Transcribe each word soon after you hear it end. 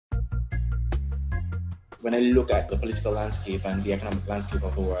When I look at the political landscape and the economic landscape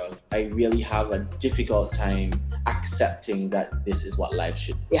of the world, I really have a difficult time accepting that this is what life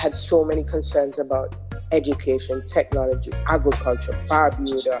should be. They had so many concerns about education, technology, agriculture,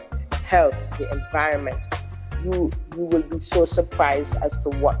 Barbuda, health, the environment. You will be so surprised as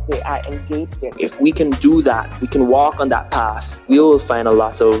to what they are engaged in. If we can do that, we can walk on that path, we will find a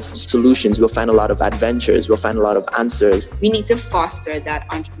lot of solutions, we'll find a lot of adventures, we'll find a lot of answers. We need to foster that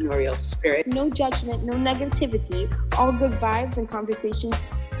entrepreneurial spirit. No judgment, no negativity, all good vibes and conversations.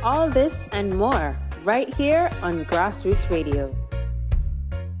 All this and more right here on Grassroots Radio.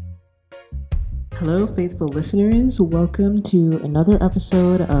 Hello, faithful listeners. Welcome to another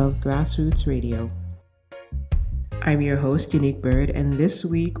episode of Grassroots Radio. I'm your host, Unique Bird, and this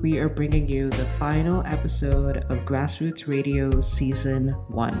week we are bringing you the final episode of Grassroots Radio Season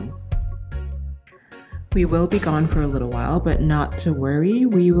 1. We will be gone for a little while, but not to worry,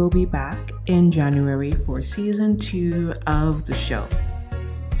 we will be back in January for Season 2 of the show.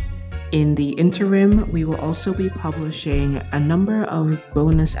 In the interim, we will also be publishing a number of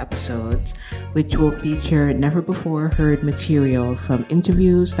bonus episodes, which will feature never-before-heard material from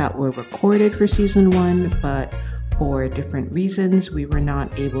interviews that were recorded for Season 1, but for different reasons, we were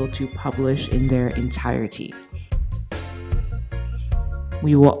not able to publish in their entirety.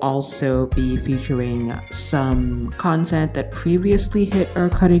 We will also be featuring some content that previously hit our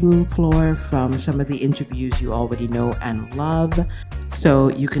cutting room floor from some of the interviews you already know and love. So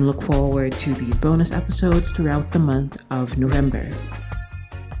you can look forward to these bonus episodes throughout the month of November.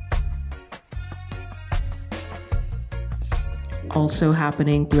 Also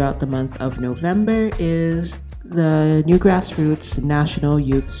happening throughout the month of November is the New Grassroots National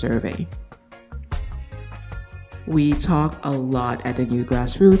Youth Survey. We talk a lot at the New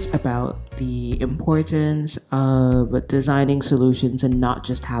Grassroots about the importance of designing solutions and not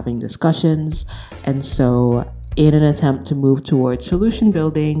just having discussions. And so, in an attempt to move towards solution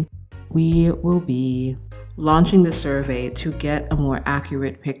building, we will be launching the survey to get a more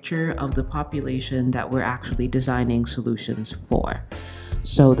accurate picture of the population that we're actually designing solutions for.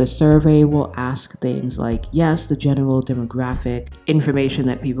 So the survey will ask things like, yes, the general demographic information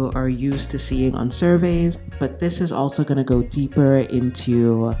that people are used to seeing on surveys, but this is also going to go deeper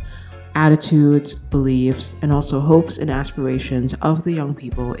into attitudes, beliefs, and also hopes and aspirations of the young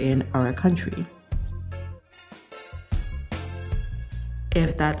people in our country.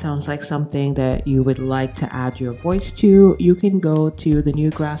 If that sounds like something that you would like to add your voice to, you can go to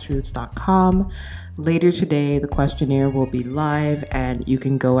thenewgrassroots.com. Later today, the questionnaire will be live and you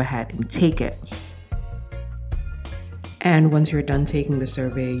can go ahead and take it. And once you're done taking the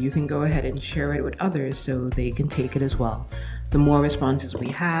survey, you can go ahead and share it with others so they can take it as well. The more responses we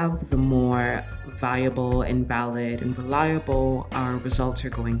have, the more viable and valid and reliable our results are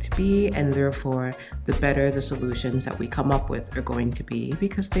going to be, and therefore the better the solutions that we come up with are going to be,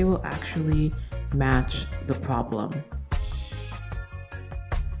 because they will actually match the problem.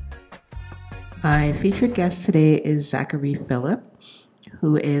 My featured guest today is Zachary Phillip,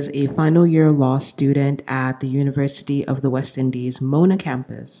 who is a final year law student at the University of the West Indies Mona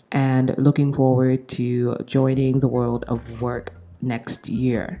campus and looking forward to joining the world of work next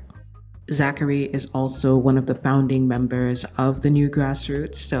year. Zachary is also one of the founding members of the New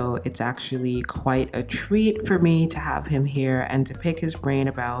Grassroots, so it's actually quite a treat for me to have him here and to pick his brain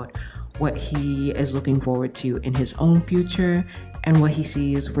about what he is looking forward to in his own future and what he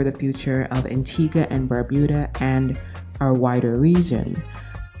sees for the future of Antigua and Barbuda and our wider region.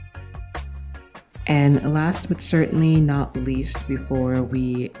 And last but certainly not least, before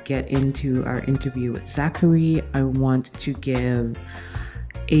we get into our interview with Zachary, I want to give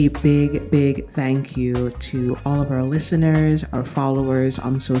a big thank you to all of our listeners, our followers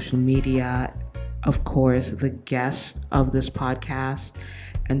on social media, of course, the guests of this podcast,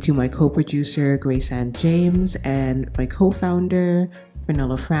 and to my co-producer, Grace Ann James, and my co-founder,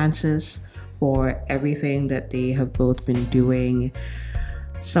 Fernella Francis, for everything that they have both been doing,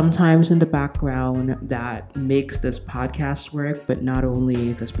 sometimes in the background, that makes this podcast work, but not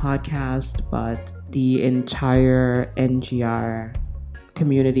only this podcast, but the entire NGR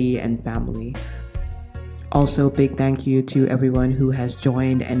community and family. Also, big thank you to everyone who has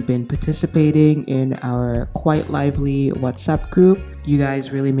joined and been participating in our quite lively WhatsApp group. You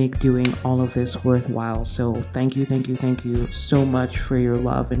guys really make doing all of this worthwhile. So thank you so much for your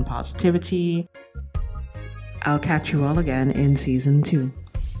love and positivity. I'll catch you all again in Season 2.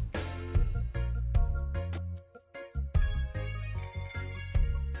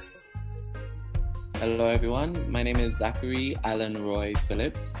 Hello everyone, my name is Zachary Alan Roy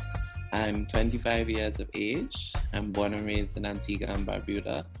Phillips. I'm 25 years of age. I'm born and raised in Antigua and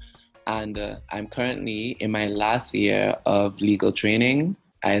Barbuda. and I'm currently in my last year of legal training.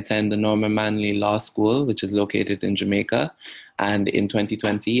 I attend the Norman Manley Law School, which is located in Jamaica, and in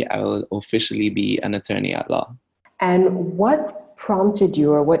 2020, I will officially be an attorney at law. And what prompted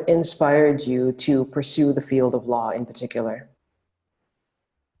you or what inspired you to pursue the field of law in particular?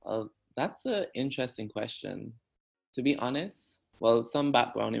 That's an interesting question. To be honest, well, some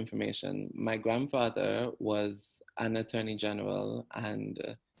background information. My grandfather was an attorney general, and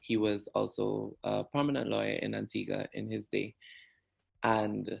he was also a prominent lawyer in Antigua in his day.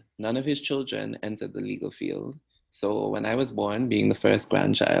 And none of his children entered the legal field. So when I was born, being the first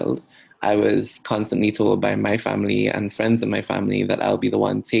grandchild, I was constantly told by my family and friends of my family that I'll be the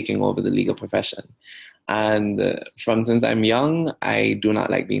one taking over the legal profession. And from since I'm young, I do not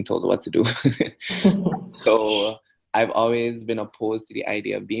like being told what to do. So I've always been opposed to the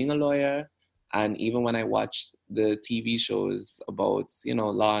idea of being a lawyer. And even when I watched the TV shows about,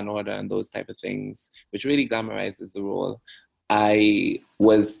 Law and Order and those type of things, which really glamorizes the role, I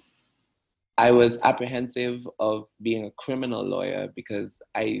was apprehensive of being a criminal lawyer because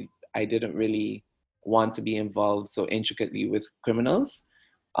I didn't really want to be involved so intricately with criminals.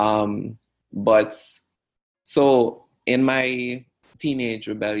 But so in my teenage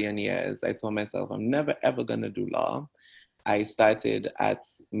rebellion years, I told myself I'm never ever gonna do law. I started at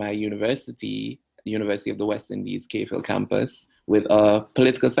my university, the University of the West Indies, Cave Hill campus, with a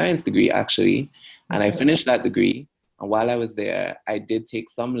political science degree actually, and I finished that degree. And while I was there, I did take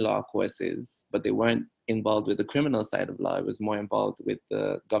some law courses, but they weren't involved with the criminal side of law. I was more involved with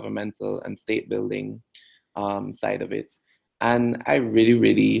the governmental and state building side of it. And I really,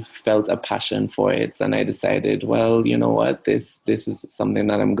 really felt a passion for it. And I decided, well, you know what, this is something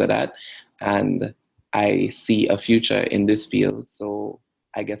that I'm good at. And I see a future in this field. So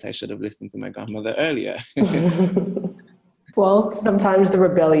I guess I should have listened to my grandmother earlier. Well, sometimes the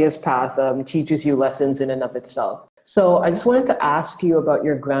rebellious path teaches you lessons in and of itself. So I just wanted to ask you about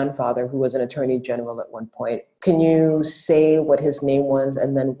your grandfather, who was an attorney general at one point. Can you say what his name was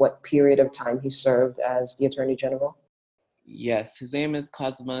and then what period of time he served as the attorney general? Yes, his name is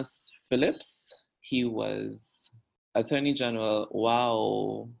Cosmas Phillips. He was attorney general.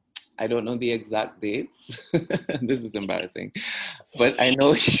 Wow, I don't know the exact dates. This is embarrassing. But I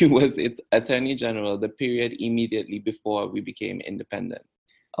know he was attorney general the period immediately before we became independent.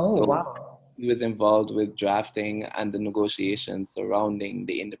 Oh, so, wow. He was involved with drafting and the negotiations surrounding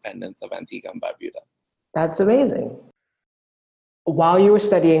the independence of Antigua and Barbuda. That's amazing. While you were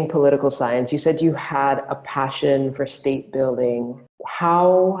studying political science, you said you had a passion for state building.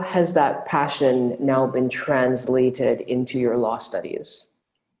 How has that passion now been translated into your law studies?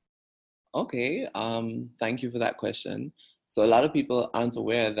 Okay, thank you for that question. So a lot of people aren't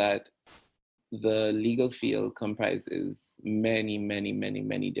aware that the legal field comprises many, many, many,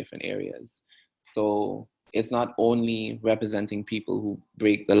 many different areas. So it's not only representing people who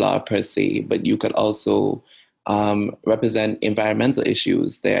break the law per se, but you could also represent environmental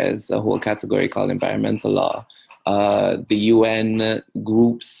issues. There's a whole category called environmental law. The UN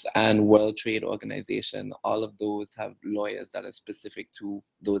groups and World Trade Organization, all of those have lawyers that are specific to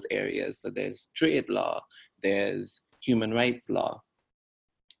those areas. So there's trade law, there's human rights law.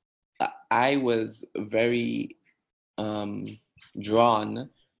 I was very drawn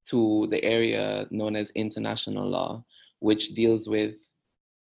to the area known as international law, which deals with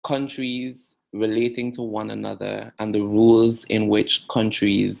countries relating to one another and the rules in which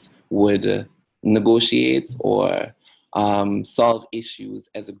countries would negotiate or solve issues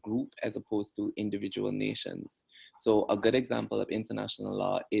as a group as opposed to individual nations. So a good example of international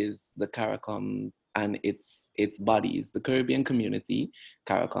law is the CARICOM and its bodies, the Caribbean Community,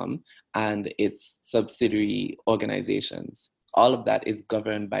 CARICOM, and its subsidiary organizations. All of that is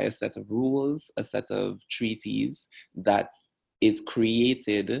governed by a set of rules, a set of treaties that is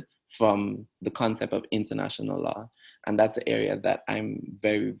created from the concept of international law. And that's the area that I'm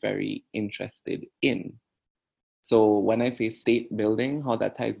very, very interested in. So when I say state building, how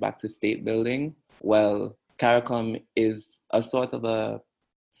that ties back to state building, well, CARICOM is a sort of a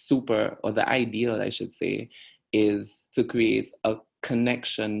or the ideal, I should say, is to create a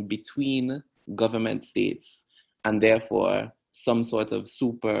connection between government states and therefore some sort of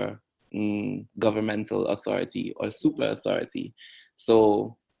super governmental authority or super authority.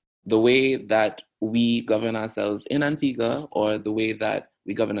 So the way that we govern ourselves in Antigua, or the way that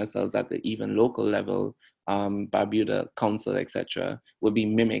we govern ourselves at the even local level, Barbuda Council, etc., will be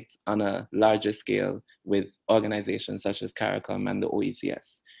mimicked on a larger scale with organizations such as CARICOM and the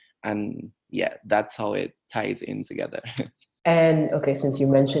OECS. And yeah, that's how it ties in together. And okay, since you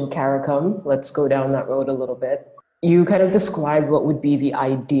mentioned CARICOM, let's go down that road a little bit. You kind of described what would be the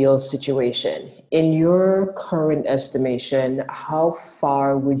ideal situation. In your current estimation, how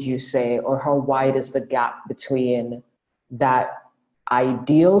far would you say, or how wide is the gap between that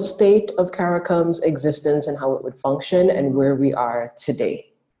ideal state of CARICOM's existence and how it would function and where we are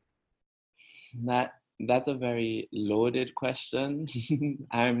today? That's a very loaded question.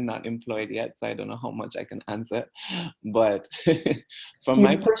 I'm not employed yet, so I don't know how much I can answer. But from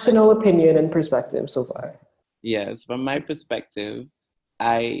my personal opinion and perspective so far. Yes, from my perspective,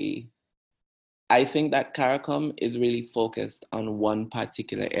 I think that CARICOM is really focused on one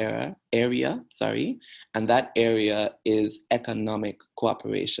particular area, and that area is economic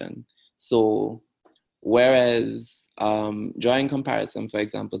cooperation. So whereas drawing comparison, for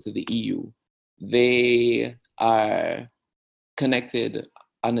example, to the EU, they are connected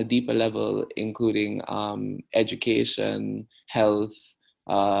on a deeper level, including education, health,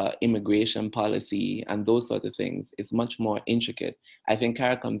 immigration policy, and those sort of things. It's much more intricate. I think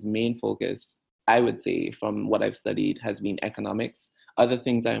CARICOM's main focus, I would say, from what I've studied, has been economics. Other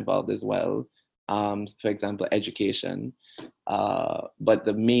things are involved as well. For example, education. But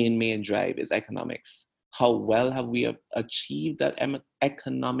the main drive is economics. How well have we achieved that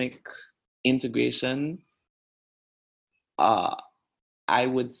economic integration? I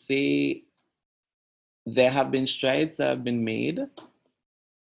would say there have been strides that have been made.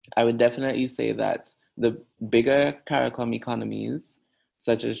 I would definitely say that the bigger CARICOM economies,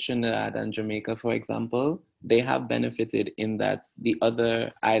 such as Trinidad and Jamaica, for example, they have benefited in that the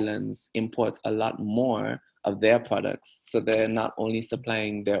other islands import a lot more of their products. So they're not only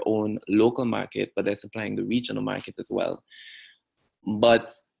supplying their own local market, but they're supplying the regional market as well.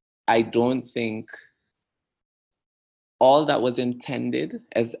 But I don't think all that was intended,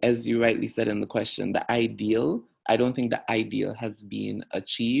 as you rightly said in the question, the ideal, I don't think the ideal has been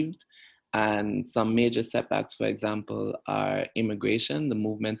achieved. And some major setbacks, for example, are immigration, the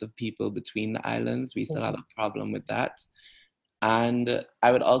movement of people between the islands. We still have a problem with that. And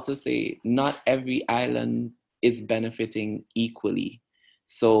I would also say not every island is benefiting equally.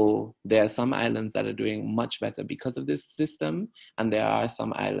 So there are some islands that are doing much better because of this system, and there are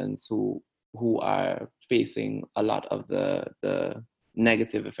some islands who are facing a lot of the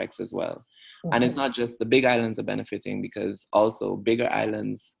negative effects as well. Mm-hmm. And it's not just the big islands are benefiting, because also bigger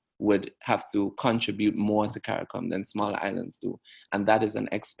islands would have to contribute more to CARICOM than smaller islands do. And that is an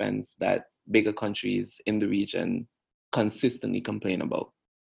expense that bigger countries in the region consistently complain about.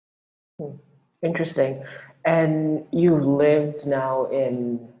 Interesting. And you've lived now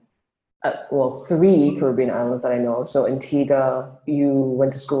in, 3 Caribbean islands that I know of. So Antigua, you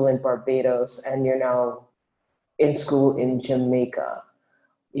went to school in Barbados, and you're now in school in Jamaica.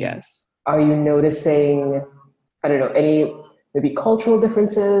 Yes. Are you noticing, I don't know, any maybe cultural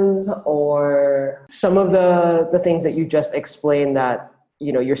differences, or some of the things that you just explained that,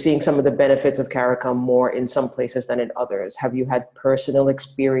 you know, you're seeing some of the benefits of CARICOM more in some places than in others? Have you had personal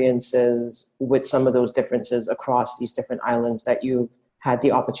experiences with some of those differences across these different islands that you've had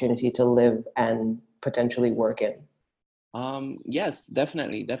the opportunity to live and potentially work in? Yes,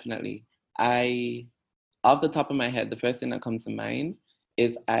 definitely. Off the top of my head, the first thing that comes to mind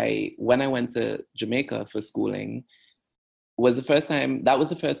is when I went to Jamaica for schooling, was the first time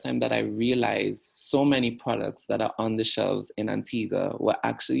that I realized so many products that are on the shelves in Antigua were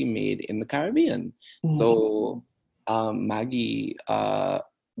actually made in the Caribbean. Mm-hmm. So Maggie,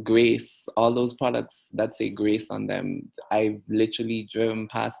 Grace, all those products that say Grace on them, I've literally driven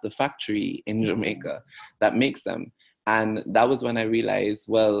past the factory in Jamaica that makes them. And that was when I realized,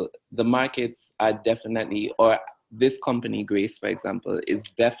 well, the markets are definitely, or this company, Grace, for example, is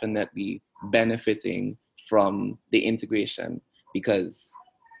definitely benefiting from the integration, because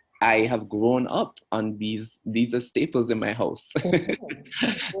I have grown up on these are staples in my house.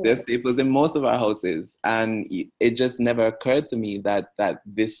 They're staples in most of our houses. And it just never occurred to me that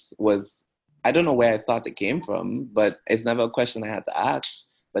this was, I don't know where I thought it came from, but it's never a question I had to ask.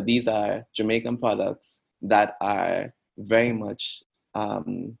 But these are Jamaican products that are very much I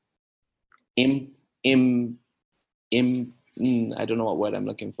don't know what word I'm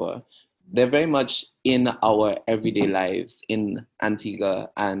looking for. They're very much in our everyday lives in Antigua,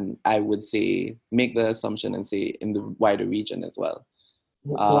 and I would say, make the assumption and say in the wider region as well.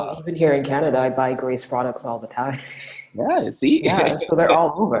 Well, even here in Canada, I buy Grace products all the time. Yeah, see? Yeah, so they're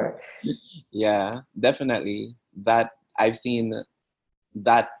all over. Yeah, definitely. That I've seen,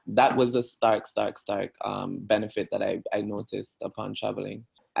 that was a stark benefit that I noticed upon traveling.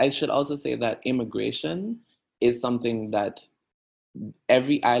 I should also say that immigration is something that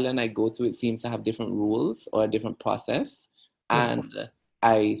every island I go to, it seems to have different rules or a different process. And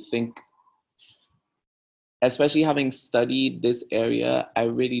I think especially having studied this area, I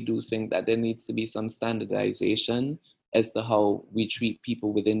really do think that there needs to be some standardization as to how we treat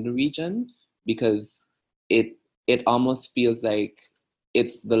people within the region, because it almost feels like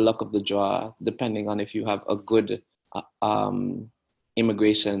it's the luck of the draw, depending on if you have a good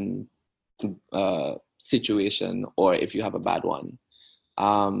immigration situation or if you have a bad one.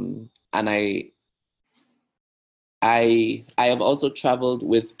 And I have also traveled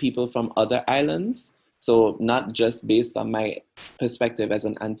with people from other islands. So not just based on my perspective as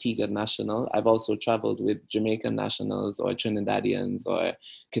an Antigua national, I've also traveled with Jamaican nationals or Trinidadians or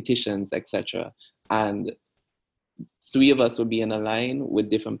Tahitians, etc. And 3 of us would be in a line with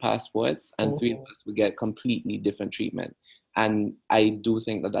different passports, and 3 of us would get completely different treatment. And I do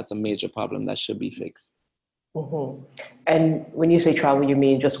think that that's a major problem that should be fixed. Mm-hmm. And when you say travel, you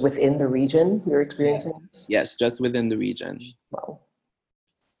mean just within the region you're experiencing? Yes, just within the region. Wow.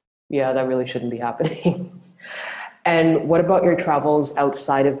 Yeah, that really shouldn't be happening. And what about your travels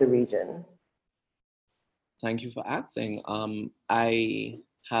outside of the region? Thank you for asking. I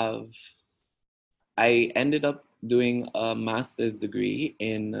ended up doing a master's degree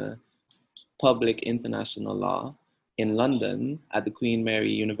in public international law in London at the Queen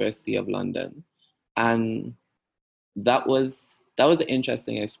Mary University of London. And that was an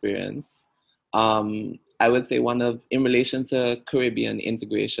interesting experience. I would say in relation to Caribbean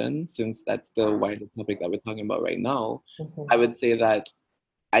integration, since that's the wider topic that we're talking about right now, I would say that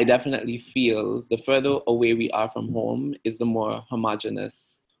I definitely feel the further away we are from home is the more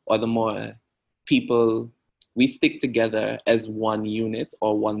homogenous, or the more people we stick together as one unit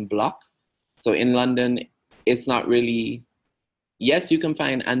or one block. So in London, it's not really, yes, you can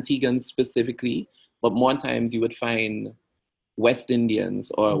find Antiguans specifically, but more times you would find West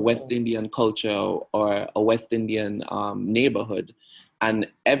Indians or West Indian culture or a West Indian neighborhood. And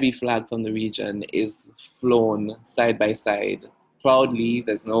every flag from the region is flown side by side proudly.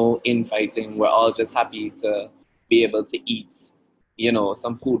 There's no infighting. We're all just happy to be able to eat,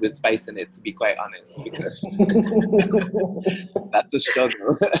 some food with spice in it, to be quite honest, because that's a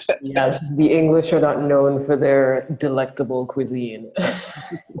struggle. Yes, the English are not known for their delectable cuisine.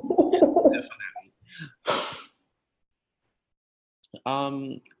 Definitely.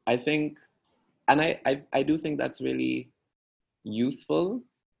 I think, and I do think that's really useful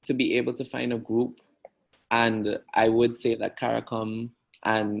to be able to find a group. And I would say that CARICOM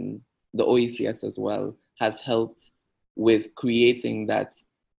and the OECS as well has helped with creating that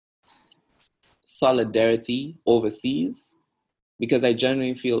solidarity overseas, because I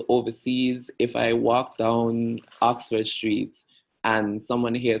generally feel overseas, if I walk down Oxford Street and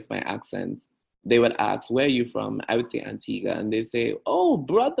someone hears my accent, they would ask, where are you from? I would say Antigua, and they say, oh,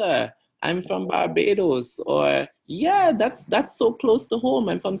 brother, I'm from Barbados, or yeah, that's so close to home,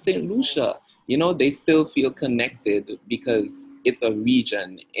 I'm from St. Lucia. They still feel connected because it's a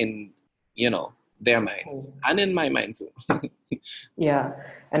region in, their minds, and in my mind too. Yeah,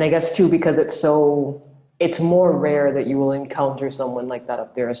 and I guess too, because it's more rare that you will encounter someone like that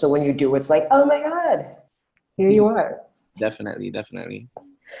up there. So when you do, it's like, oh my God, here you are. Definitely.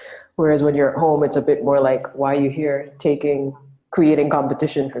 Whereas when you're at home, it's a bit more like, why are you here creating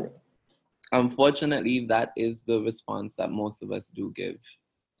competition for me? Unfortunately, that is the response that most of us do give.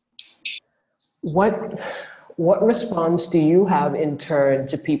 What response do you have in turn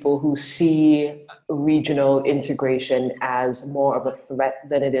to people who see regional integration as more of a threat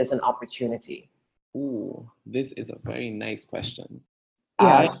than it is an opportunity? Ooh, this is a very nice question. Yeah.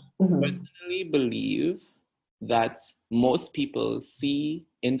 I personally believe that most people see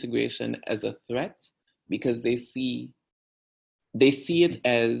integration as a threat because they see it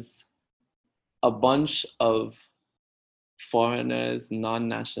as a bunch of foreigners,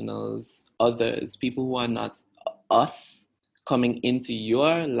 non-nationals, others, people who are not us, coming into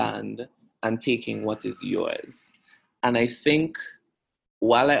your land and taking what is yours. And I think,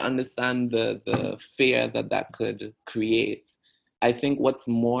 while I understand the fear that could create, I think what's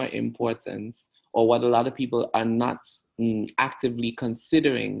more important, or what a lot of people are not actively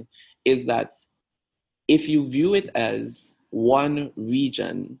considering, is that if you view it as one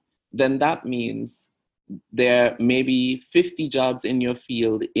region, then that means there may be 50 jobs in your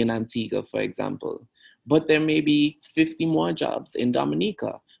field in Antigua, for example, but there may be 50 more jobs in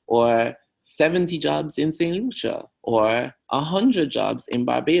Dominica, or 70 jobs in St. Lucia, or 100 jobs in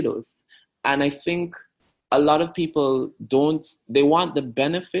Barbados. And I think a lot of people they want the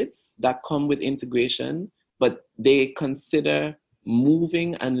benefits that come with integration, but they consider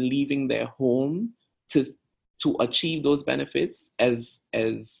moving and leaving their home to achieve those benefits as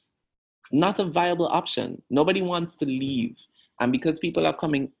not a viable option. Nobody wants to leave. And because people are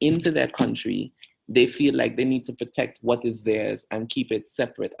coming into their country, they feel like they need to protect what is theirs and keep it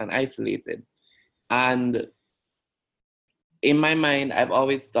separate and isolated. And in my mind, I've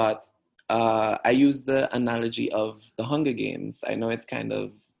always thought, I use the analogy of the Hunger Games. I know it's kind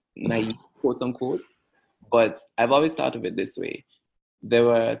of naive, quote unquote, but I've always thought of it this way. There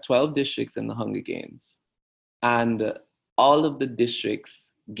were 12 districts in the Hunger Games, and all of the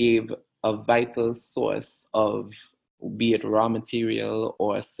districts gave a vital source of, be it raw material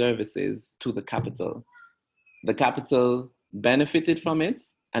or services, to the capital. The capital benefited from it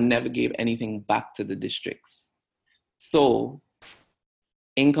and never gave anything back to the districts. So,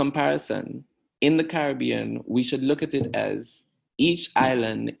 in comparison, in the Caribbean, we should look at it as each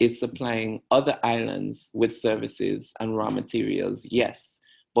island is supplying other islands with services and raw materials, yes,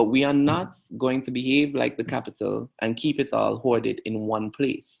 but we are not going to behave like the capital and keep it all hoarded in one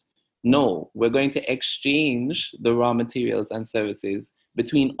place. No, we're going to exchange the raw materials and services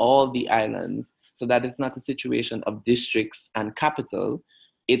between all the islands so that it's not a situation of districts and capital.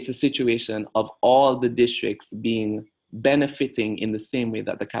 It's a situation of all the districts benefiting in the same way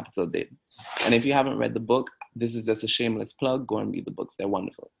that the capital did. And if you haven't read the book, this is just a shameless plug. Go and read the books. They're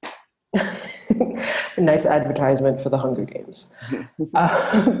wonderful. Nice advertisement for the Hunger Games.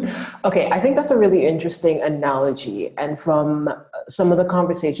 Okay, I think that's a really interesting analogy. And from some of the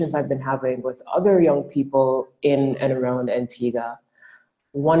conversations I've been having with other young people in and around Antigua,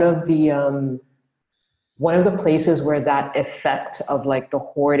 one of the places where that effect of like the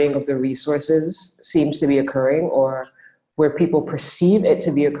hoarding of the resources seems to be occurring, or where people perceive it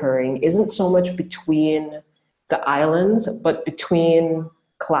to be occurring, isn't so much between the islands, but between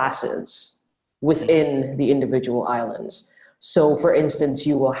classes within the individual islands. So for instance,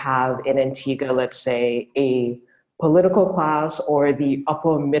 you will have in Antigua, let's say, a political class or the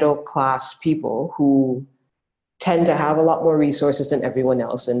upper middle class people who tend to have a lot more resources than everyone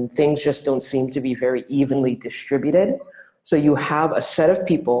else, and things just don't seem to be very evenly distributed. So you have a set of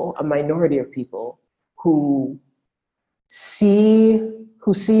people, a minority of people, who see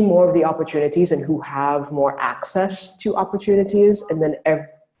more of the opportunities and who have more access to opportunities. And then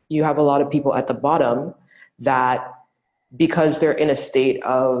you have a lot of people at the bottom that, because they're in a state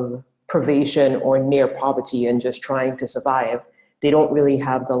of privation or near poverty and just trying to survive, they don't really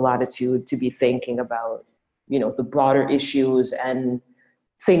have the latitude to be thinking about, the broader issues and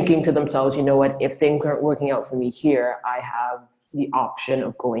thinking to themselves, you know what, if things aren't working out for me here, I have the option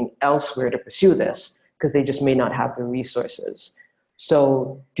of going elsewhere to pursue this, because they just may not have the resources.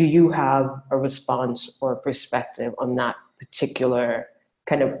 So do you have a response or a perspective on that particular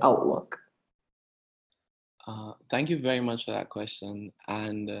kind of outlook? Thank you very much for that question.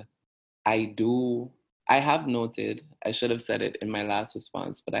 And I have noted, I should have said it in my last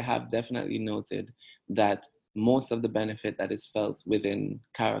response, but I have definitely noted that most of the benefit that is felt within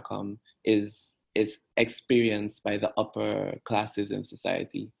CARICOM is experienced by the upper classes in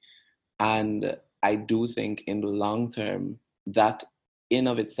society. And I do think in the long term, that in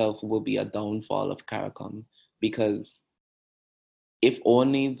of itself will be a downfall of CARICOM, because if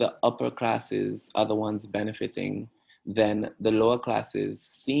only the upper classes are the ones benefiting, then the lower classes,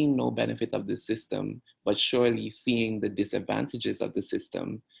 seeing no benefit of the system, but surely seeing the disadvantages of the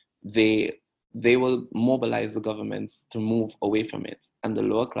system, they will mobilize the governments to move away from it. And the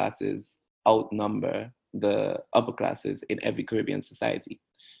lower classes outnumber the upper classes in every Caribbean society.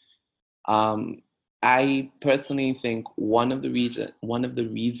 I personally think one of the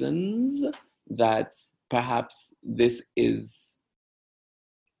reasons that perhaps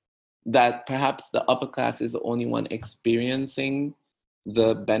perhaps the upper class is the only one experiencing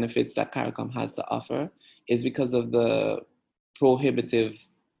the benefits that CARICOM has to offer is because of the prohibitive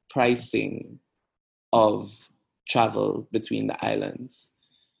pricing of travel between the islands.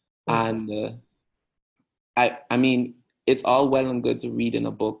 And I mean, it's all well and good to read in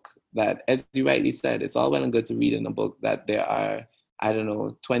a book that, as you rightly said, it's all well and good to read in a book that there are,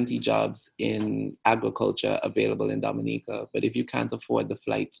 20 jobs in agriculture available in Dominica. But if you can't afford the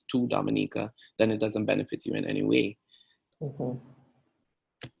flight to Dominica, then it doesn't benefit you in any way. Mm-hmm.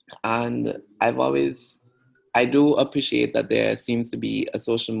 And I do appreciate that there seems to be a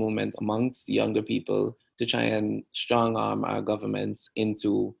social movement amongst younger people to try and strong arm our governments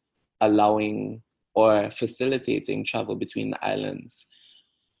into allowing or facilitating travel between the islands.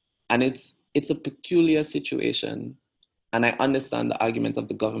 And it's a peculiar situation. And I understand the arguments of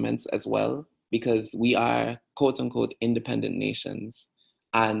the governments as well, because we are quote unquote independent nations,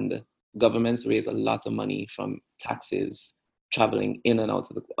 and governments raise a lot of money from taxes traveling in and out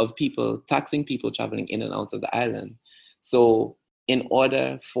of people, taxing people traveling in and out of the island. So in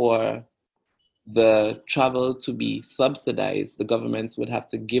order for the travel to be subsidized, the governments would have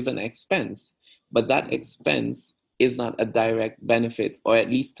to give an expense. but that expense is not a direct benefit, or at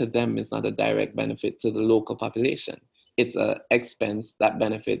least to them, it's not a direct benefit to the local population. It's an expense that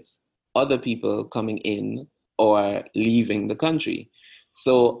benefits other people coming in or leaving the country.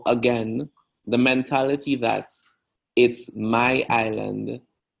 So again, the mentality that it's my island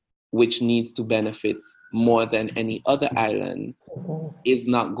which needs to benefit more than any other island is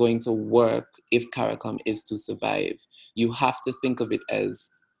not going to work if CARICOM is to survive. You have to think of it as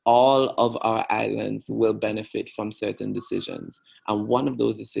all of our islands will benefit from certain decisions. And one of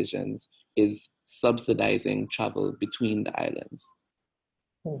those decisions is subsidizing travel between the islands.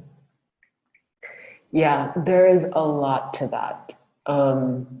 Yeah, there is a lot to that.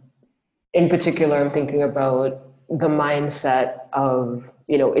 In particular, I'm thinking about the mindset of,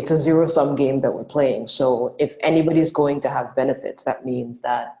 it's a zero-sum game that we're playing. So if anybody's going to have benefits, that means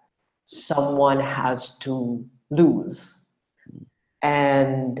that someone has to lose.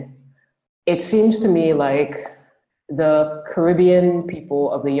 And it seems to me like the Caribbean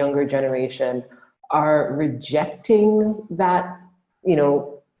people of the younger generation are rejecting that,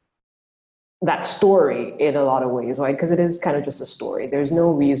 that story in a lot of ways, right? Because it is kind of just a story. There's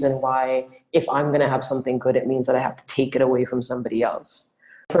no reason why, if I'm going to have something good, it means that I have to take it away from somebody else.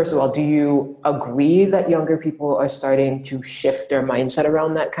 First of all, do you agree that younger people are starting to shift their mindset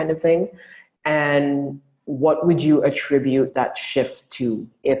around that kind of thing? And what would you attribute that shift to,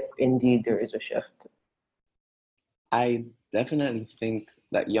 if indeed there is a shift? I definitely think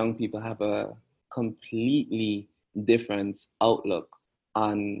that young people have a completely different outlook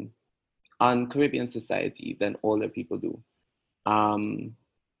on Caribbean society than older people do.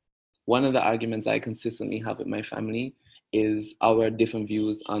 One of the arguments I consistently have with my family is our different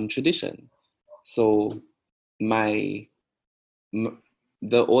views on tradition. So the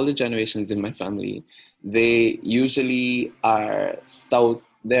older generations in my family, they usually are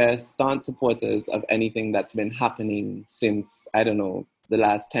they're staunch supporters of anything that's been happening since, I don't know, the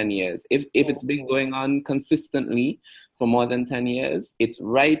last 10 years. If it's been going on consistently for more than 10 years, it's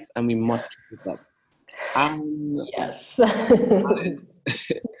right and we must keep it up. Yes.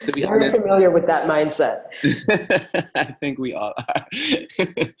 To be Very honest, familiar with that mindset. I think we all are.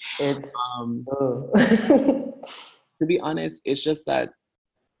 It's to be honest, it's just that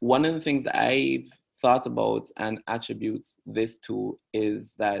one of the things I've thought about and attributes this to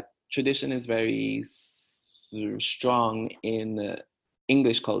is that tradition is very strong in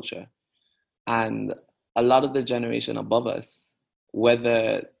English culture. And a lot of the generation above us,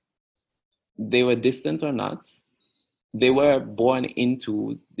 whether they were distant or not, they were born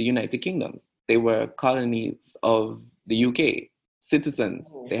into the United Kingdom. They were colonies of the UK, citizens,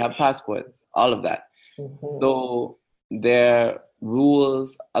 they have passports, all of that. So their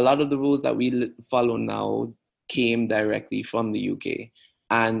rules, a lot of the rules that we follow now came directly from the UK.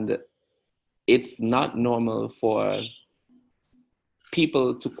 And it's not normal for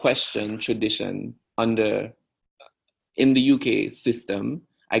people to question tradition in the UK system.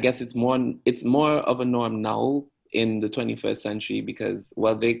 I guess it's more of a norm now in the 21st century because,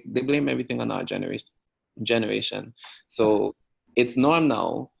 well, they blame everything on our generation. So it's norm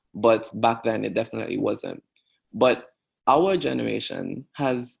now, but back then it definitely wasn't. But our generation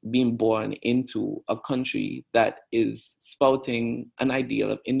has been born into a country that is spouting an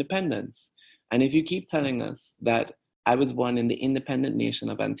ideal of independence. And if you keep telling us that I was born in the independent nation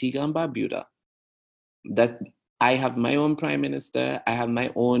of Antigua and Barbuda, that I have my own prime minister, I have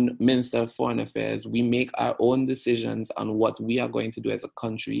my own minister of foreign affairs, we make our own decisions on what we are going to do as a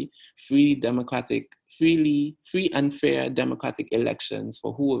country, free and fair democratic elections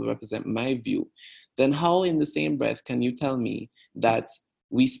for who will represent my view, then how in the same breath can you tell me that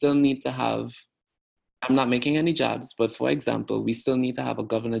we still need to have, I'm not making any jabs, but for example, we still need to have a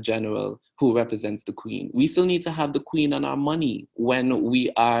governor general who represents the Queen. We still need to have the Queen on our money when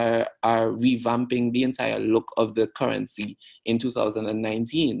we are revamping the entire look of the currency in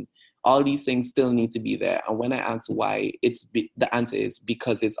 2019. All these things still need to be there. And when I ask why, the answer is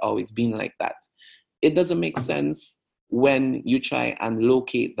because it's always been like that. It doesn't make sense when you try and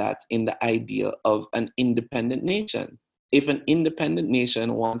locate that in the idea of an independent nation. If an independent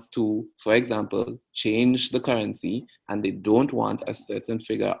nation wants to, for example, change the currency and they don't want a certain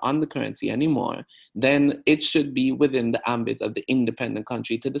figure on the currency anymore, then it should be within the ambit of the independent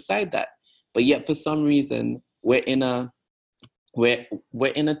country to decide that. But yet, for some reason, we're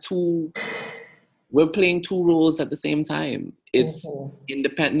playing two roles at the same time. It's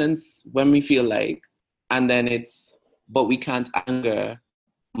independence when we feel like, and then but we can't anger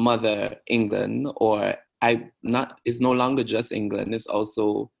Mother England, or it's no longer just England, it's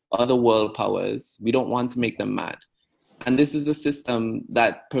also other world powers. We don't want to make them mad. And this is a system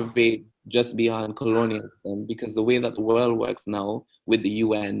that pervades just beyond colonialism, because the way that the world works now with the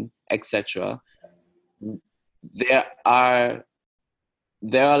UN, etc., there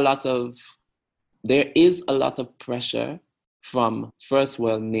is a lot of pressure from first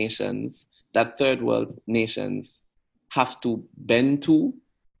world nations that third world nations have to bend to,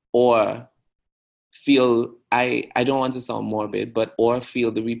 or feel, I don't want to sound morbid, but or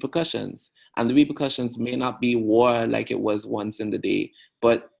feel the repercussions. And the repercussions may not be war like it was once in the day,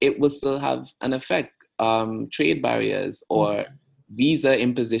 but it will still have an effect. Trade barriers or visa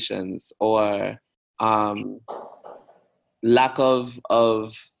impositions or lack of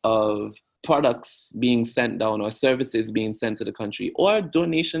products being sent down or services being sent to the country, or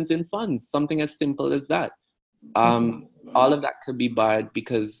donations in funds, something as simple as that. All of that could be barred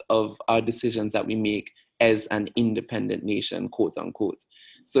because of our decisions that we make as an independent nation, quote unquote.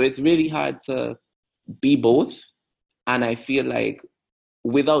 So it's really hard to be both. And I feel like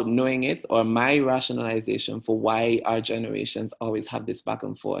without knowing it, or my rationalization for why our generations always have this back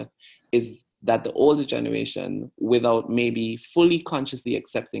and forth, is that the older generation, without maybe fully consciously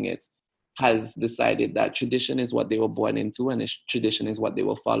accepting it, has decided that tradition is what they were born into and tradition is what they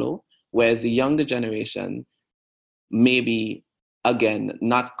will follow. Whereas the younger generation, maybe, again,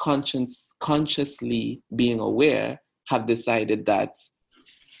 not consciously being aware, have decided that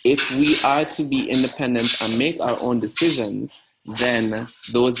if we are to be independent and make our own decisions, then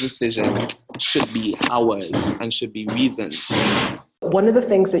those decisions should be ours and should be reasoned. One of the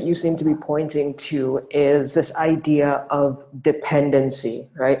things that you seem to be pointing to is this idea of dependency,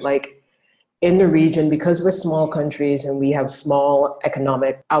 right? Like in the region, because we're small countries and we have small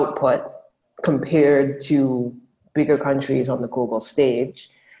economic output compared to bigger countries on the global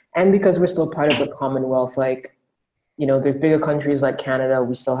stage, and because we're still part of the Commonwealth, like, you know, there's bigger countries like Canada,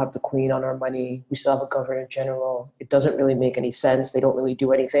 we still have the Queen on our money, we still have a Governor General. It doesn't really make any sense. They don't really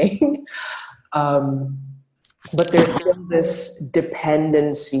do anything. But there's still this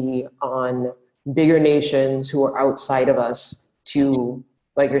dependency on bigger nations who are outside of us to,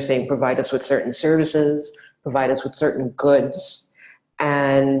 like you're saying, provide us with certain services, provide us with certain goods.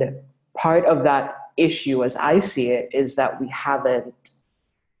 And part of that issue, as I see it, is that we haven't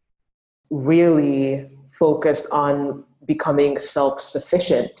really focused on becoming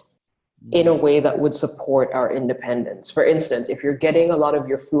self-sufficient in a way that would support our independence. For instance, if you're getting a lot of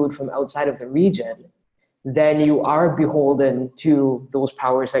your food from outside of the region, then you are beholden to those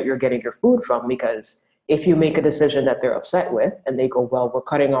powers that you're getting your food from, because if you make a decision that they're upset with and they go, well, we're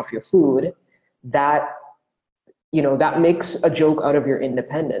cutting off your food, that, you know, that makes a joke out of your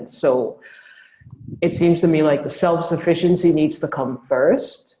independence. So it seems to me like the self-sufficiency needs to come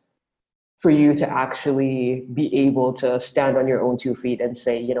first for you to actually be able to stand on your own 2 feet and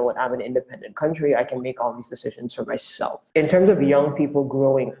say, you know what, I'm an independent country, I can make all these decisions for myself. In terms of young people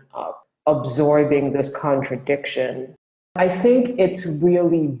growing up, absorbing this contradiction, I think it's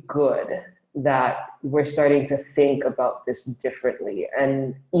really good that we're starting to think about this differently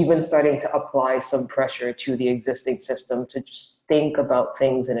and even starting to apply some pressure to the existing system to just think about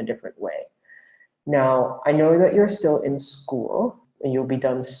things in a different way. Now, I know that you're still in school and you'll be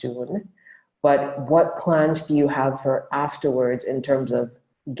done soon, but what plans do you have for afterwards in terms of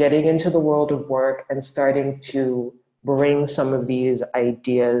getting into the world of work and starting to bring some of these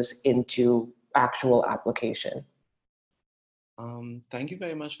ideas into actual application? Thank you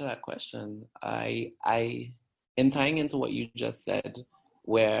very much for that question. In tying into what you just said,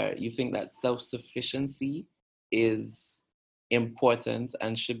 where you think that self-sufficiency is important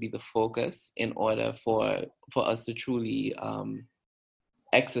and should be the focus in order for us to truly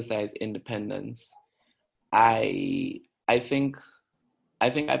exercise independence, I think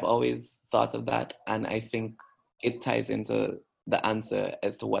I've always thought of that, and I think it ties into the answer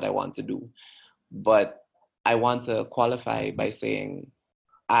as to what I want to do. But I want to qualify by saying,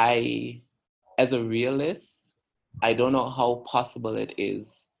 as a realist, I don't know how possible it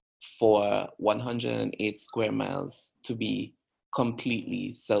is for 108 square miles to be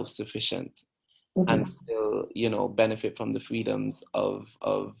completely self-sufficient and still, you know, benefit from the freedoms of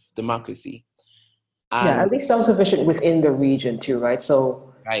democracy. And at least self-sufficient within the region too, right?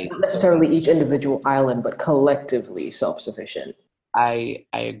 So not necessarily each individual island, but collectively self-sufficient. I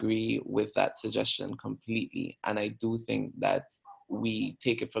agree with that suggestion completely. And I do think that we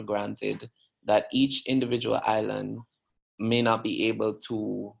take it for granted that each individual island may not be able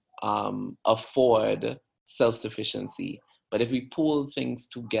to afford self-sufficiency. But if we pull things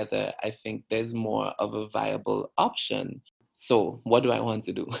together, I think there's more of a viable option. So what do I want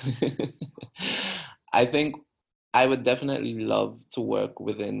to do? I think I would definitely love to work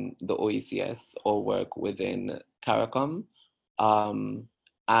within the OECS or work within CARICOM.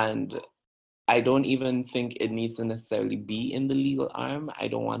 And I don't even think it needs to necessarily be in the legal arm. I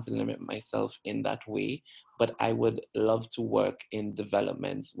don't want to limit myself in that way, but I would love to work in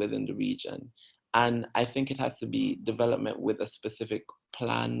developments within the region. And I think it has to be development with a specific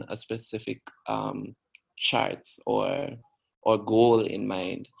plan, a specific charts or goal in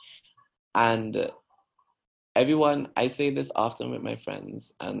mind. And everyone, I say this often with my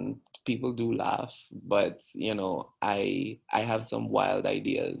friends, and people do laugh, but you know, I have some wild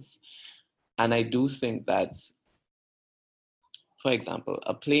ideas. And I do think that, for example,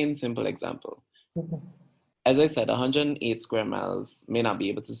 a plain simple example, as I said, 108 square miles may not be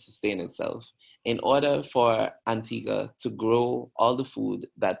able to sustain itself. In order for Antigua to grow all the food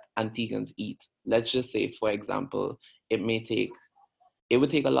that Antiguans eat, let's just say, for example, it would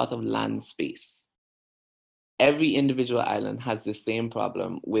take a lot of land space. Every individual island has the same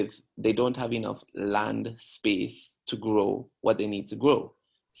problem with they don't have enough land space to grow what they need to grow.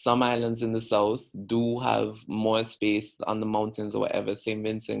 Some islands in the south do have more space on the mountains or whatever. St.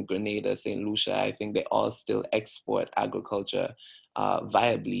 Vincent, Grenada, St. Lucia, I think they all still export agriculture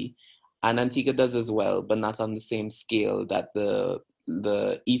viably. And Antigua does as well, but not on the same scale that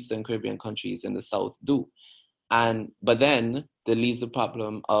the Eastern Caribbean countries in the south do. But then there leaves the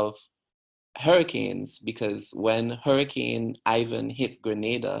problem of hurricanes, because when Hurricane Ivan hit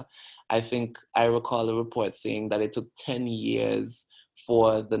Grenada, I think I recall a report saying that it took 10 years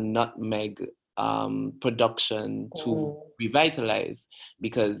for the nutmeg production to revitalize,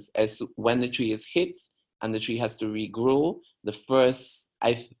 because when the tree is hit and the tree has to regrow, the first,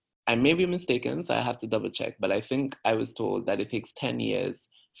 I may be mistaken, so I have to double check, but I think I was told that it takes 10 years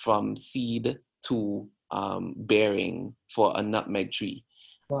from seed to bearing for a nutmeg tree.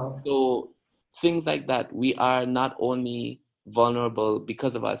 Wow. So things like that, we are not only vulnerable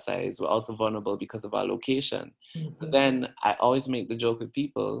because of our size, we're also vulnerable because of our location. Mm-hmm. But then I always make the joke with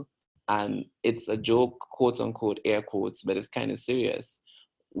people, and it's a joke, quote unquote, air quotes, but it's kind of serious.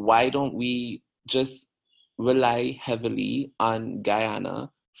 Why don't we just rely heavily on Guyana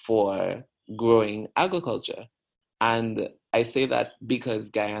for growing agriculture? And I say that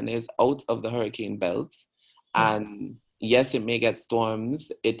because Guyana is out of the hurricane belt, and yes, it may get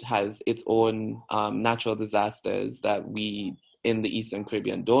storms. It has its own natural disasters that we in the Eastern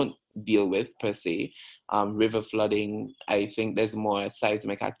Caribbean don't deal with per se. River flooding, I think there's more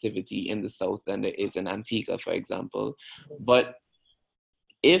seismic activity in the south than there is in Antigua, for example. But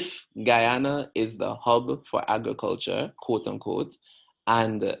if Guyana is the hub for agriculture, quote unquote,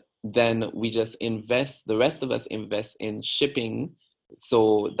 and then we just invest, the rest of us invest in shipping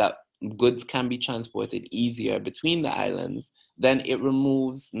so that goods can be transported easier between the islands, then it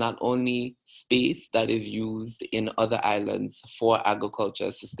removes not only space that is used in other islands for agriculture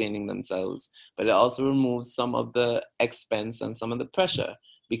sustaining themselves, but it also removes some of the expense and some of the pressure,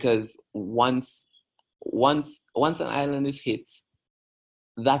 because once an island is hit,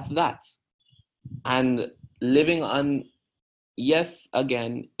 that's that. And living on, yes,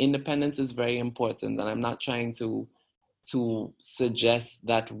 again, independence is very important, and I'm not trying to suggest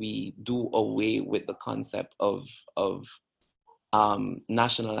that we do away with the concept of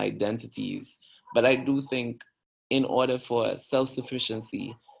national identities. But I do think in order for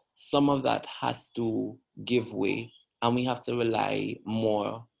self-sufficiency, some of that has to give way, and we have to rely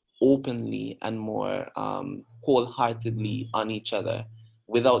more openly and more wholeheartedly on each other,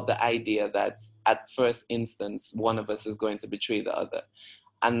 without the idea that at first instance, one of us is going to betray the other.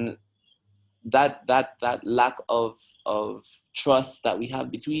 And that lack of trust that we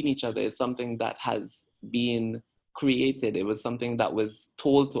have between each other is something that has been created. It was something that was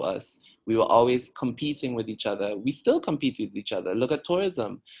told to us. We were always competing with each other. We still compete with each other. Look at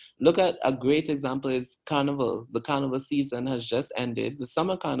tourism. Look at a great example is Carnival. The Carnival season has just ended. The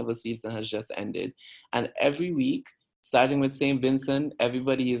summer Carnival season has just ended. And every week, starting with St. Vincent,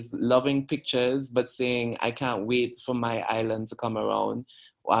 everybody is loving pictures, but saying, I can't wait for my island to come around.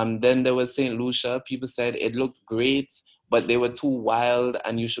 Then there was St. Lucia. People said it looked great, but they were too wild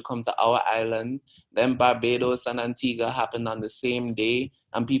and you should come to our island. Then Barbados and Antigua happened on the same day,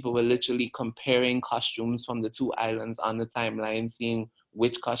 and people were literally comparing costumes from the two islands on the timeline, seeing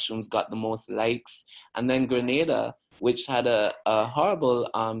which costumes got the most likes. And then Grenada, which had a horrible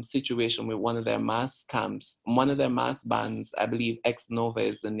situation with one of their mass camps, one of their mass bands, I believe Ex Nova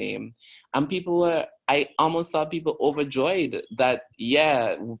is the name. And I almost saw people overjoyed that,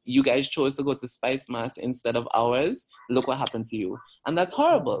 yeah, you guys chose to go to Spice Mass instead of ours. Look what happened to you. And that's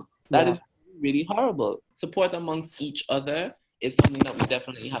horrible. That is really horrible. Support amongst each other is something that we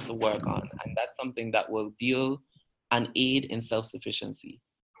definitely have to work on. And that's something that will deal and aid in self-sufficiency.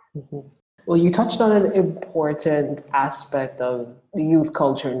 Mm-hmm. Well, you touched on an important aspect of the youth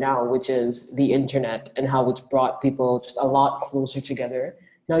culture now, which is the internet and how it's brought people just a lot closer together.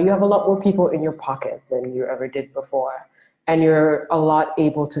 Now you have a lot more people in your pocket than you ever did before, and you're a lot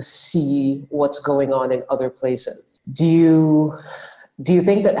able to see what's going on in other places. Do you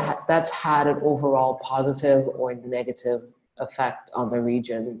think that that's had an overall positive or negative effect on the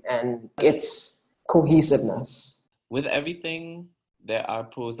region and its cohesiveness? With everything, there are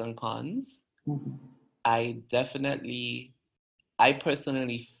pros and cons. Mhm. I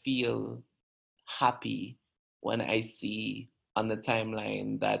personally feel happy when I see on the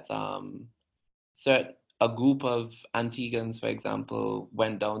timeline that a group of Antiguans, for example,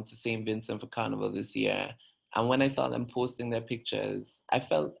 went down to St. Vincent for Carnival this year. And when I saw them posting their pictures, I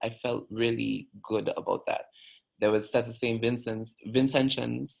felt really good about that. There was a set of St.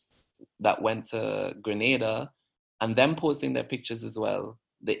 Vincentians that went to Grenada, and them posting their pictures as well.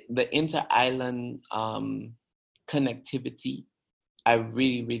 The inter-island connectivity, I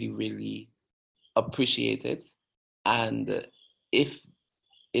really, really, really appreciate it. And if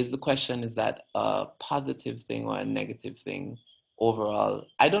the question is that a positive thing or a negative thing overall,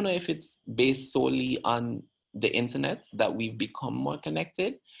 I don't know if it's based solely on the internet that we've become more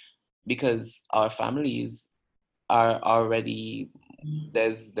connected, because our families are already,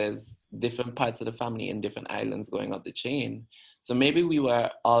 there's different parts of the family in different islands going up the chain. So maybe we were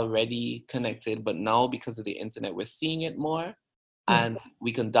already connected, but now because of the internet, we're seeing it more and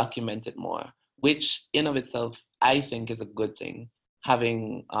we can document it more, which in of itself, I think is a good thing.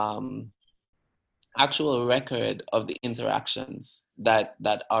 Having actual record of the interactions that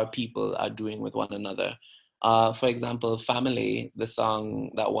our people are doing with one another. For example, Family, the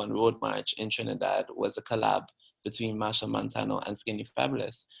song that won Road March in Trinidad, was a collab between Masha Montano and Skinny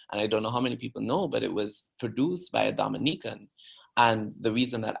Fabulous. And I don't know how many people know, but it was produced by a Dominican. And the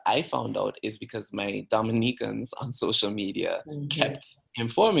reason that I found out is because my Dominicans on social media kept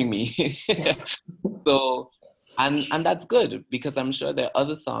informing me. So, and that's good, because I'm sure there are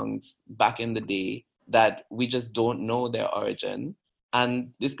other songs back in the day that we just don't know their origin.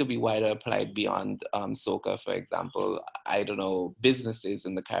 And this could be wider applied beyond soca, for example. I don't know, businesses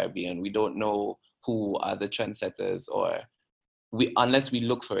in the Caribbean, we don't know who are the trendsetters, or unless we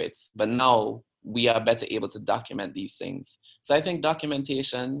look for it. But now we are better able to document these things. So I think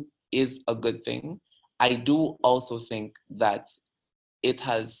documentation is a good thing. I do also think that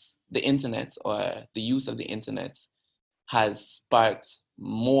the internet, or the use of the internet, has sparked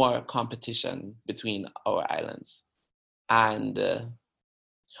more competition between our islands. And,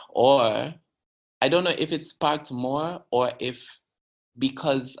 or I don't know if it sparked more, or if,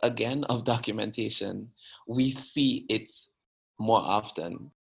 because again of documentation, we see it more often.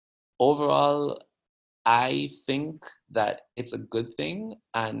 Overall, I think that it's a good thing,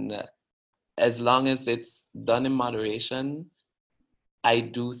 and as long as it's done in moderation, I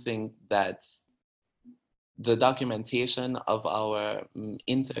do think that the documentation of our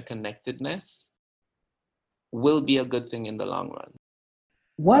interconnectedness will be a good thing in the long run.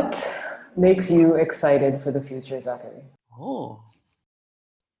 What makes you excited for the future, Zachary? Oh,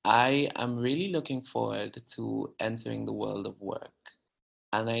 I am really looking forward to entering the world of work.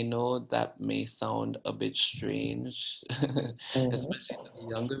 And I know that may sound a bit strange, especially to the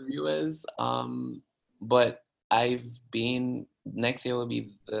younger viewers, but next year will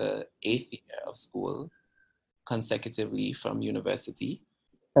be the 8th year of school consecutively from university.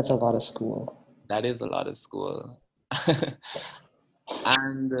 That's a lot of school. That is a lot of school.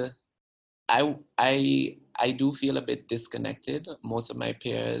 And I do feel a bit disconnected. Most of my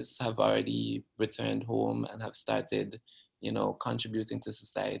peers have already returned home and have started, contributing to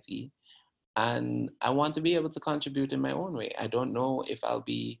society. And I want to be able to contribute in my own way. I don't know if I'll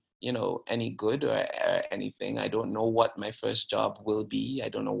be, any good or anything. I don't know what my first job will be. I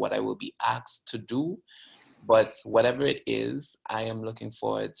don't know what I will be asked to do. But whatever it is, I am looking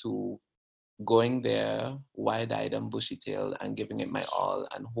forward to going there wide-eyed and bushy-tailed and giving it my all,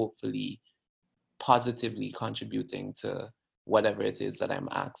 and hopefully positively contributing to whatever it is that I'm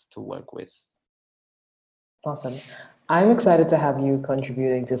asked to work with. Awesome. I'm excited to have you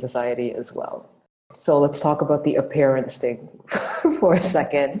contributing to society as well. So let's talk about the appearance thing for a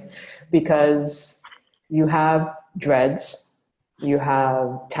second, because you have dreads, you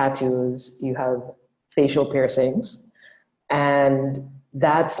have tattoos, you have facial piercings, and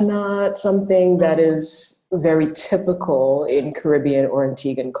that's not something that is very typical in Caribbean or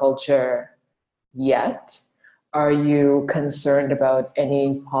Antiguan culture yet. Are you concerned about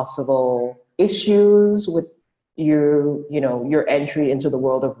any possible issues with your entry into the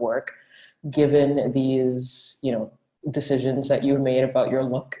world of work, given these, decisions that you've made about your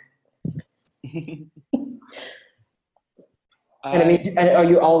look? And I mean, and are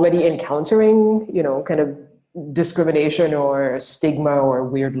you already encountering, kind of discrimination or stigma or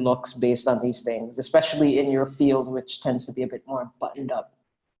weird looks based on these things, especially in your field, which tends to be a bit more buttoned up?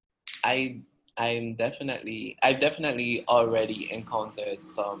 I've definitely already encountered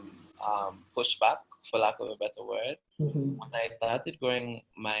some pushback, for lack of a better word. Mm-hmm. When I started growing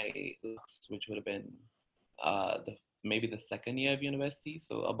my locks, which would have been maybe the second year of university,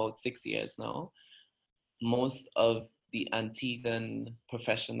 so about 6 years now, most of the Antiguan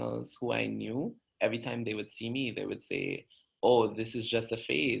professionals who I knew, every time they would see me, they would say, "Oh, this is just a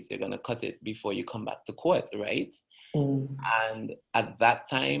phase. You're going to cut it before you come back to court," right? Mm. And at that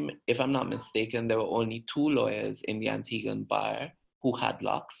time, if I'm not mistaken, there were only 2 lawyers in the Antiguan bar who had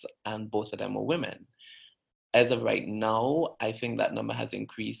locks, and both of them were women. As of right now, I think that number has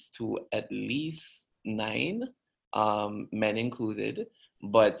increased to at least 9, men included,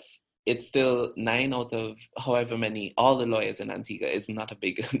 but it's still 9 out of however many, all the lawyers in Antigua is not a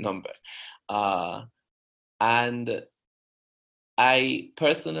big number. And I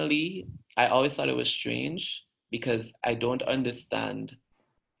personally, I always thought it was strange because I don't understand,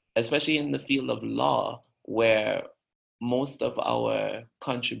 especially in the field of law, where most of our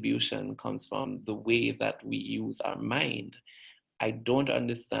contribution comes from the way that we use our mind. I don't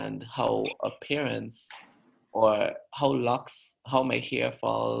understand how appearance or how my hair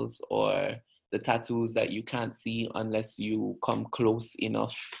falls, or the tattoos that you can't see unless you come close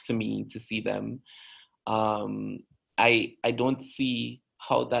enough to me to see them. I don't see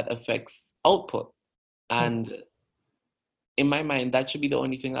how that affects output. And in my mind, that should be the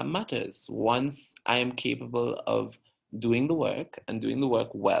only thing that matters. Once I am capable of doing the work and doing the work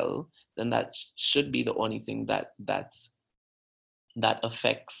well, then that should be the only thing that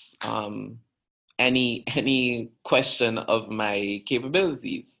affects any question of my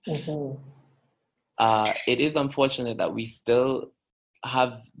capabilities. Mm-hmm. It is unfortunate that we still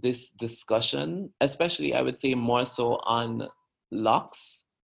have this discussion, especially I would say more so on locks.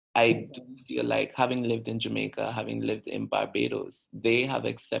 I do feel like, having lived in Jamaica, having lived in Barbados, they have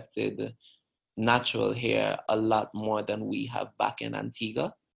accepted natural hair a lot more than we have back in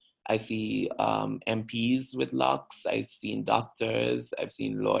Antigua. I see MPs with locks. I've seen doctors. I've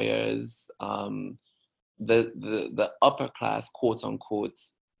seen lawyers. The upper class, quote unquote,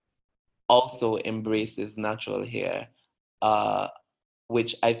 also embraces natural hair,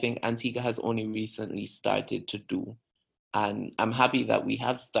 which I think Antigua has only recently started to do. And I'm happy that we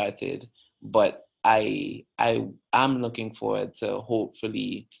have started, but I am looking forward to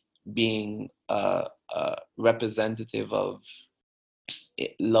hopefully being a representative of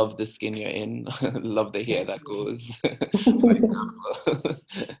love the skin you're in, love the hair that goes, for example.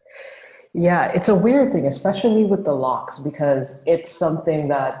 Yeah, it's a weird thing, especially with the locks, because it's something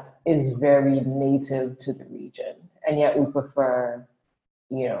that is very native to the region. And yet we prefer,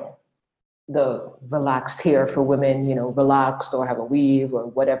 the relaxed hair for women, relaxed or have a weave or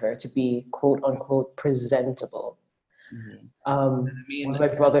whatever to be quote unquote presentable. Mm-hmm. When my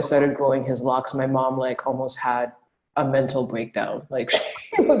brother started growing his locks, my mom almost had a mental breakdown.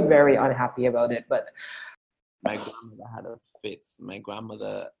 She was very unhappy about it. But my grandmother had a fit. My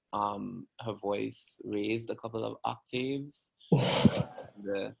grandmother, her voice raised a couple of octaves.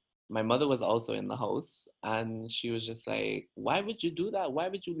 My mother was also in the house, and she was just like, "Why would you do that? Why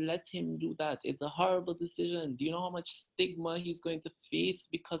would you let him do that? It's a horrible decision. Do you know how much stigma he's going to face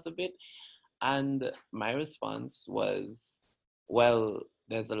because of it?" And my response was, well,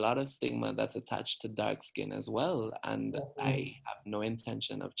 there's a lot of stigma that's attached to dark skin as well. And I have no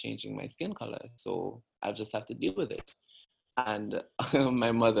intention of changing my skin color. So I'll just have to deal with it. And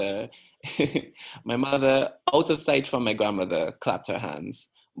my mother, out of sight from my grandmother, clapped her hands.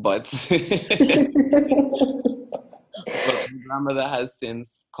 But my grandmother has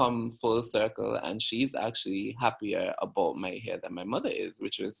since come full circle, and she's actually happier about my hair than my mother is,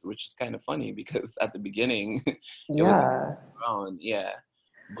 which is kind of funny, because at the beginning it was brown,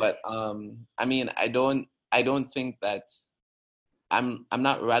 But I mean, I don't think that I'm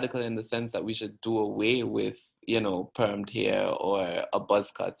not radical in the sense that we should do away with, permed hair or a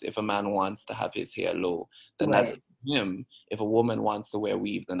buzz cut. If a man wants to have his hair low, then that's him. If a woman wants to wear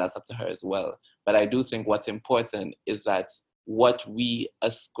weave, then that's up to her as well. But I do think what's important is that what we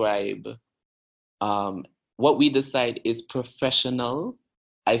ascribe, what we decide is professional,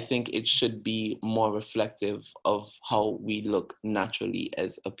 I think it should be more reflective of how we look naturally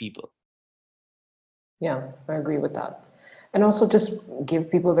as a people. Yeah, I agree with that. And also just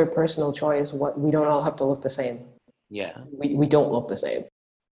give people their personal choice. We don't all have to look the same. Yeah. We don't look the same.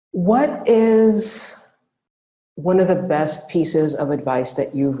 What is one of the best pieces of advice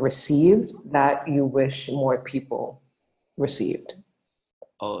that you've received that you wish more people received?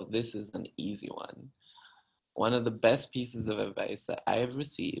 Oh, this is an easy one. One of the best pieces of advice that I have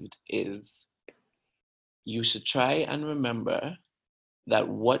received is you should try and remember that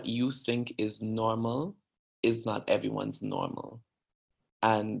what you think is normal is not everyone's normal.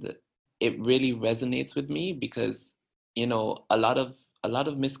 And it really resonates with me because, you know, a lot of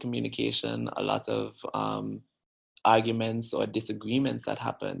miscommunication, a lot of arguments or disagreements that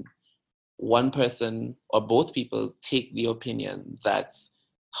happen, one person or both people take the opinion that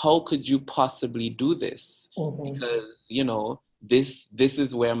how could you possibly do this? Mm-hmm. Because, you know, this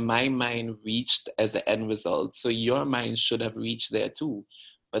is where my mind reached as an end result. So your mind should have reached there too.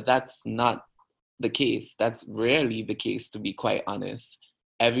 But that's not the case. That's rarely the case, to be quite honest.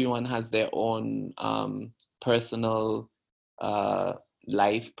 Everyone has their own personal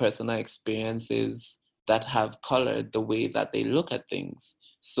life, personal experiences that have colored the way that they look at things.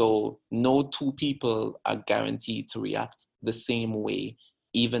 So no two people are guaranteed to react the same way,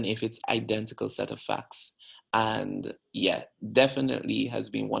 even if it's identical set of facts. And yeah, definitely has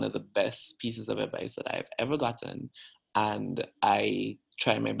been one of the best pieces of advice that I've ever gotten. And I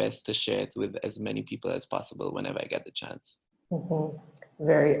try my best to share it with as many people as possible whenever I get the chance. Mm-hmm.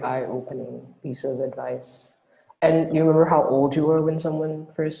 Very eye-opening piece of advice. And you remember how old you were when someone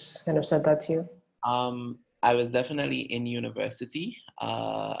first kind of said that to you? I was definitely in university.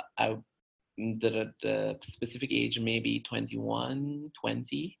 The specific age maybe 21,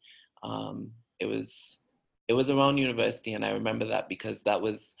 20. It was around university, and I remember that because that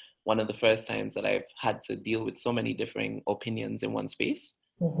was one of the first times that I've had to deal with so many different opinions in one space.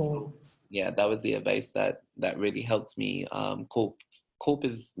 Mm-hmm. So yeah, that was the advice that really helped me cope. Cope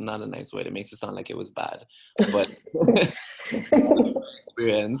is not a nice word. It makes it sound like it was bad, but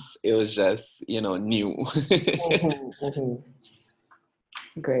experience, it was just, you know, new. Mm-hmm.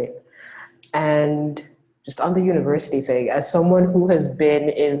 Mm-hmm. Great. And just on the university thing, as someone who has been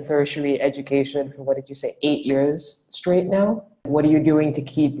in tertiary education for, what did you say, 8 years straight now, what are you doing to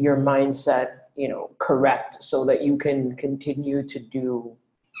keep your mindset, you know, correct so that you can continue to do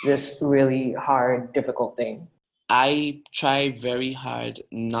this really hard, difficult thing? I try very hard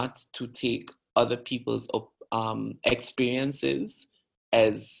not to take other people's experiences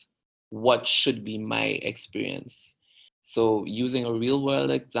as what should be my experience. So using a real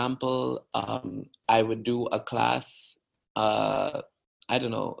world example, I would do a class, I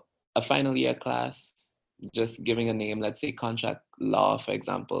don't know, a final year class, just giving a name, let's say contract law, for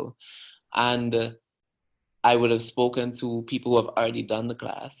example. And I would have spoken to people who have already done the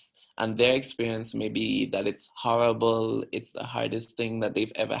class, and their experience may be that it's horrible, it's the hardest thing that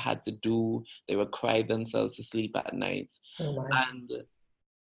they've ever had to do. They would cry themselves to sleep at night. Oh my. And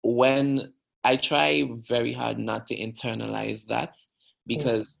when I try very hard not to internalize that,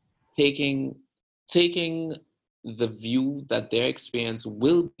 because taking the view that their experience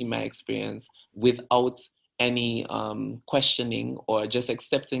will be my experience without any questioning or just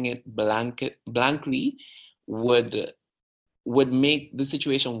accepting it blankly would make the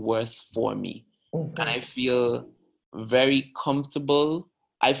situation worse for me. Mm-hmm. And I feel very comfortable.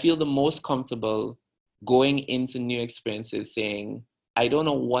 I feel the most comfortable going into new experiences saying, I don't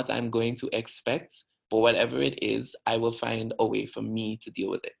know what I'm going to expect, but whatever it is, I will find a way for me to deal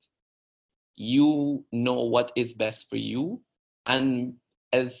with it. You know what is best for you. And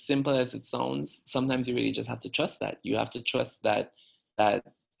as simple as it sounds, sometimes you really just have to trust that. You have to trust that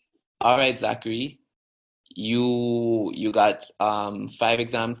all right, Zachary, you got 5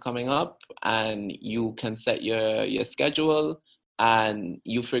 exams coming up, and you can set your schedule and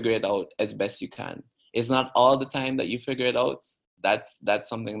you figure it out as best you can. It's not all the time that you figure it out. That's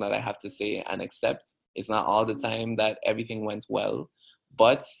something that I have to say and accept. It's not all the time that everything went well,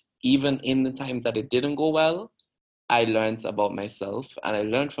 but even in the times that it didn't go well, I learned about myself, and I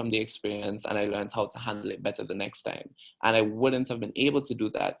learned from the experience, and I learned how to handle it better the next time. And I wouldn't have been able to do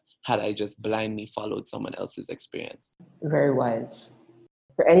that had I just blindly followed someone else's experience. Very wise.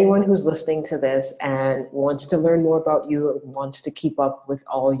 For anyone who's listening to this and wants to learn more about you, or wants to keep up with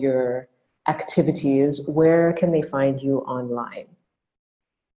all your activities, where can they find you online?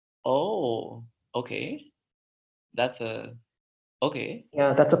 Oh, okay. Okay.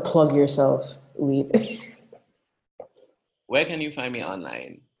 Yeah, that's a plug yourself lead. Where can you find me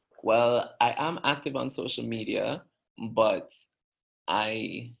online? Well, I am active on social media, but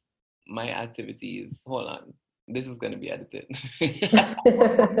my activities, hold on, this is going to be edited.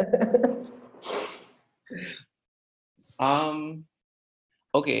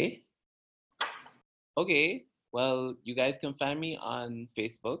 Okay. Well, you guys can find me on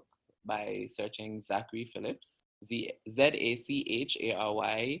Facebook by searching Zachary Phillips.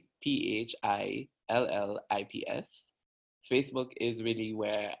 ZACHARYPHILLIPS. Facebook is really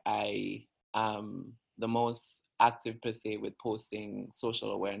where I am the most active per se with posting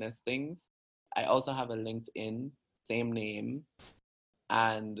social awareness things. I also have a LinkedIn, same name,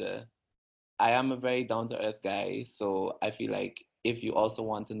 and I am a very down-to-earth guy, so I feel like if you also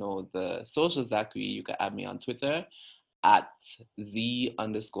want to know the social Zachary, you can add me on Twitter at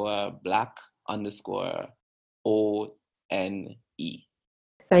Z_black_ONE.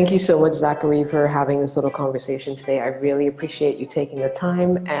 Thank you so much, Zachary, for having this little conversation today. I really appreciate you taking the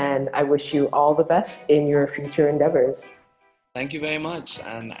time, and I wish you all the best in your future endeavors. Thank you very much,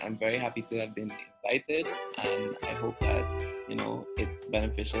 and I'm very happy to have been invited, and I hope that, it's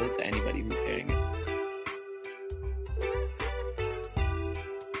beneficial to anybody who's hearing it.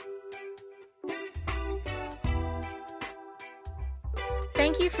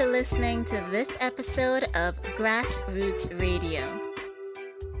 Thank you for listening to this episode of Grassroots Radio.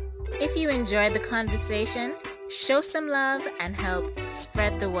 If you enjoyed the conversation, show some love and help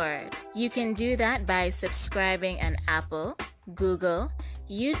spread the word. You can do that by subscribing on Apple, Google,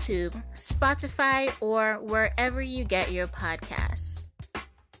 YouTube, Spotify, or wherever you get your podcasts.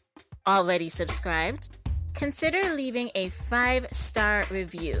 Already subscribed? Consider leaving a 5-star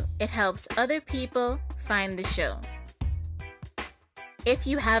review. It helps other people find the show. If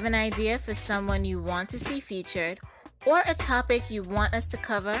you have an idea for someone you want to see featured or a topic you want us to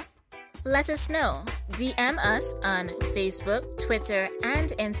cover, let us know. DM us on Facebook, Twitter,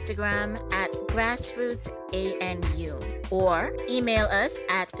 and Instagram at grassrootsanu, or email us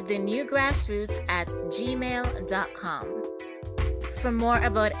at thenewgrassroots@gmail.com. For more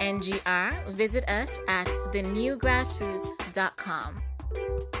about NGR, visit us at thenewgrassroots.com.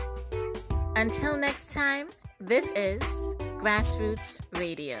 Until next time, this is Grassroots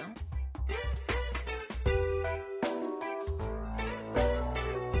Radio.